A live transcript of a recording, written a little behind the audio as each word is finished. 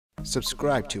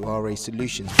Subscribe to RA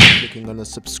Solutions by clicking on the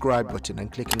subscribe button and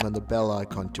clicking on the bell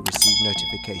icon to receive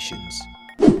notifications.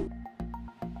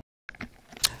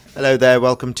 Hello there,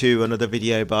 welcome to another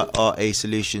video by RA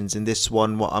Solutions. In this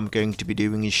one, what I'm going to be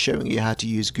doing is showing you how to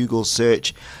use Google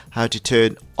search, how to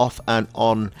turn off and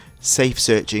on safe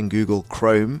search in Google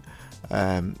Chrome,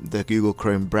 the Google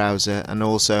Chrome browser, and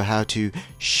also how to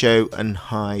show and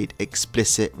hide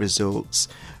explicit results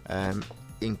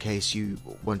in case you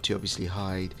want to obviously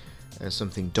hide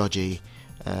something dodgy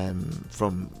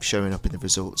from showing up in the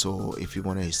results, or if you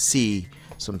want to see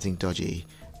something dodgy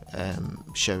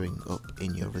showing up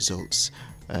in your results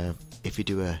if you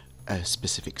do a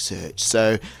specific search.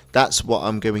 So that's what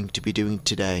I'm going to be doing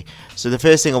today. So the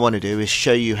first thing I want to do is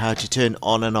show you how to turn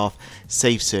on and off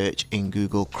safe search in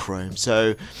Google Chrome.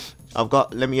 So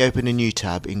let me open a new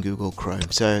tab in Google Chrome.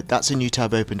 So that's a new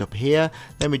tab opened up here.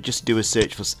 Let me just do a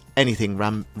search for anything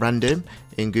random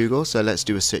in Google. So let's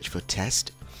do a search for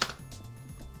test,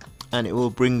 and it will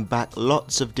bring back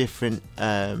lots of different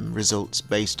results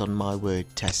based on my word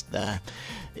test there.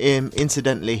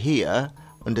 Incidentally, here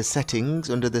under settings,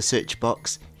 under the search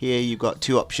box here, you've got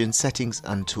two options, settings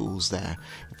and tools there.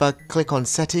 If I click on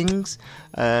settings,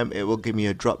 it will give me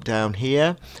a drop down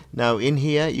here. Now in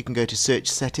here you can go to search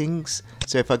settings.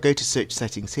 So if I go to search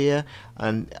settings here,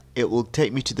 and it will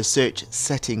take me to the search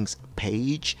settings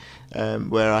page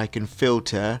where I can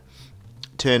filter,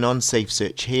 turn on safe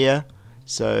search here.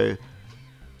 So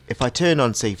if I turn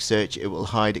on safe search, it will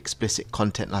hide explicit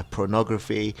content like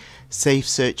pornography. Safe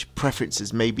search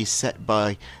preferences may be set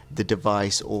by the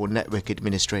device or network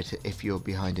administrator if you're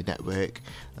behind a network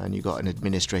and you've got an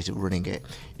administrator running it.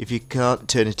 If you can't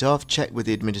turn it off, check with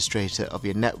the administrator of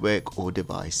your network or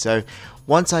device. So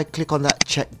once I click on that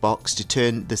checkbox to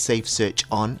turn the safe search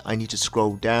on, I need to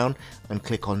scroll down and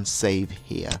click on save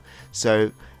here.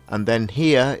 So, and then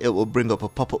here it will bring up a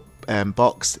pop-up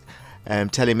box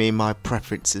telling me my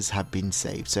preferences have been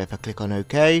saved. So if I click on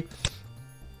OK,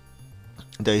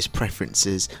 those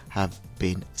preferences have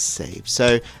been saved.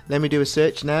 So let me do a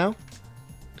search now.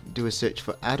 Do a search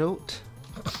for adult.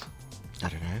 I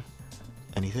don't know,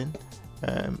 anything.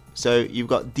 So you've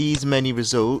got these many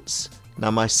results.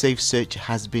 Now my safe search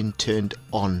has been turned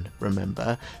on,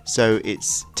 remember, so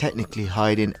it's technically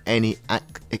hiding any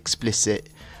explicit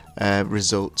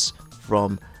results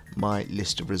from my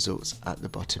list of results at the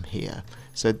bottom here.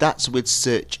 So that's with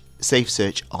safe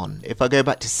search on. If I go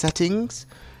back to settings,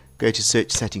 go to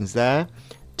search settings there,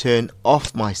 turn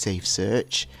off my safe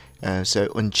search, so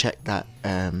uncheck that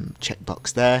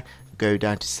checkbox there, go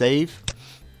down to save,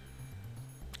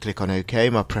 click on OK.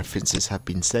 My preferences have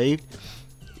been saved.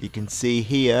 You can see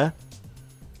here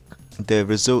the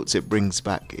results it brings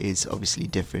back is obviously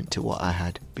different to what I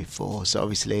had before. So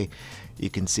obviously you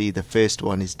can see the first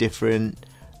one is different,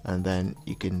 and then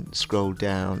you can scroll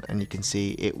down and you can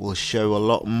see it will show a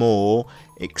lot more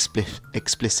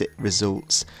explicit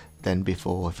results than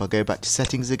before. If I go back to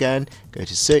settings again, go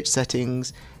to search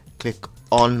settings, click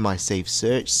on my safe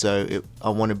search, so I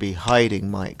want to be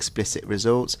hiding my explicit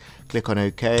results, click on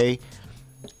OK,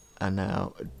 and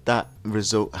now that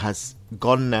result has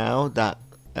gone now, that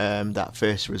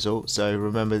first result. So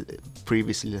remember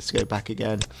previously, let's go back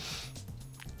again,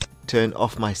 turn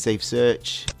off my safe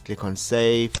search, click on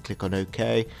save, click on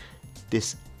OK.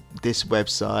 This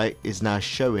website is now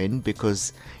showing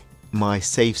because my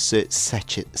safe search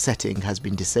setting has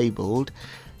been disabled.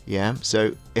 Yeah,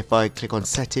 so if I click on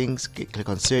settings, click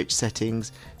on search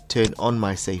settings, turn on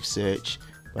my safe search,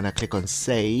 when I click on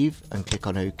save and click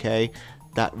on OK,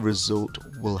 that result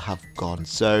will have gone.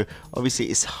 So obviously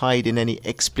it's hiding any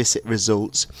explicit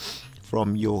results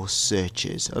from your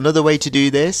searches. Another way to do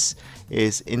this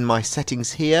is in my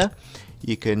settings here,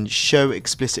 you can show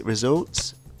explicit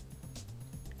results.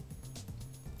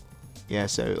 Yeah,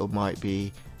 so it might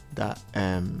be that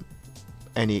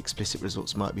any explicit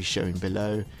results might be showing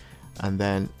below, and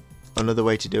then another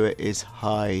way to do it is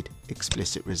hide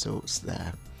explicit results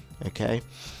there. Okay,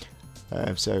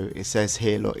 so it says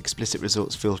here, look, explicit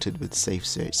results filtered with safe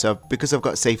search. So because I've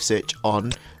got safe search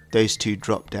on, those two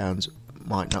drop downs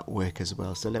might not work as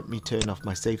well. So let me turn off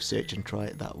my safe search and try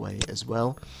it that way as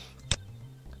well.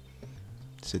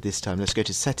 So this time let's go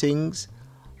to settings,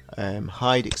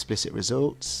 hide explicit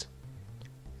results.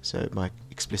 So my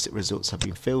explicit results have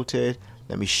been filtered.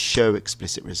 Let me show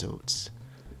explicit results.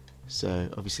 So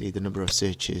obviously the number of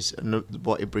searches and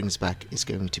what it brings back is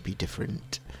going to be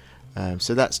different.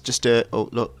 So that's just oh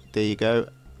look, there you go,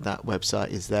 that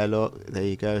website is there, look, there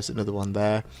you go, there's another one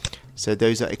there. So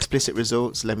those are explicit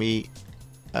results. Let me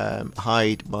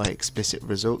hide my explicit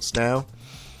results now.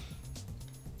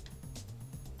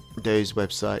 those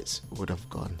websites would have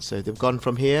gone. So they've gone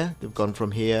from here, they've gone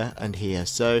from here and here.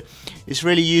 So it's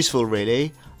really useful,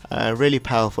 really, really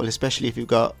powerful, especially if you've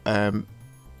got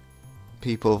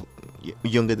people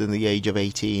younger than the age of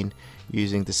 18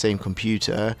 using the same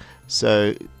computer.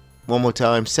 So one more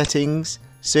time, settings,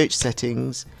 search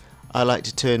settings. I like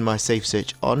to turn my safe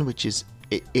search on, which is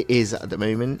it is at the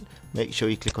moment. Make sure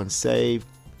you click on save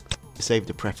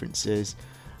the preferences,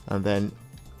 and then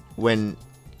when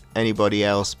anybody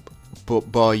else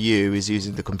bar you is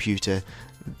using the computer,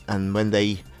 and when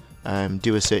they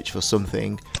do a search for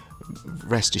something,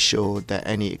 rest assured that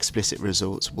any explicit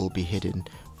results will be hidden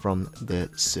from the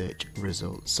search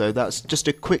results. So that's just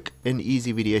a quick and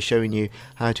easy video showing you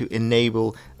how to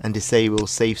enable and disable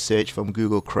safe search from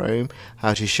Google Chrome,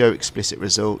 how to show explicit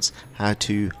results, how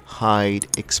to hide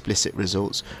explicit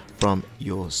results from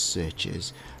your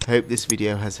searches. I hope this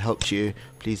video has helped you.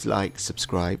 Please like,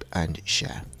 subscribe and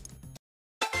share.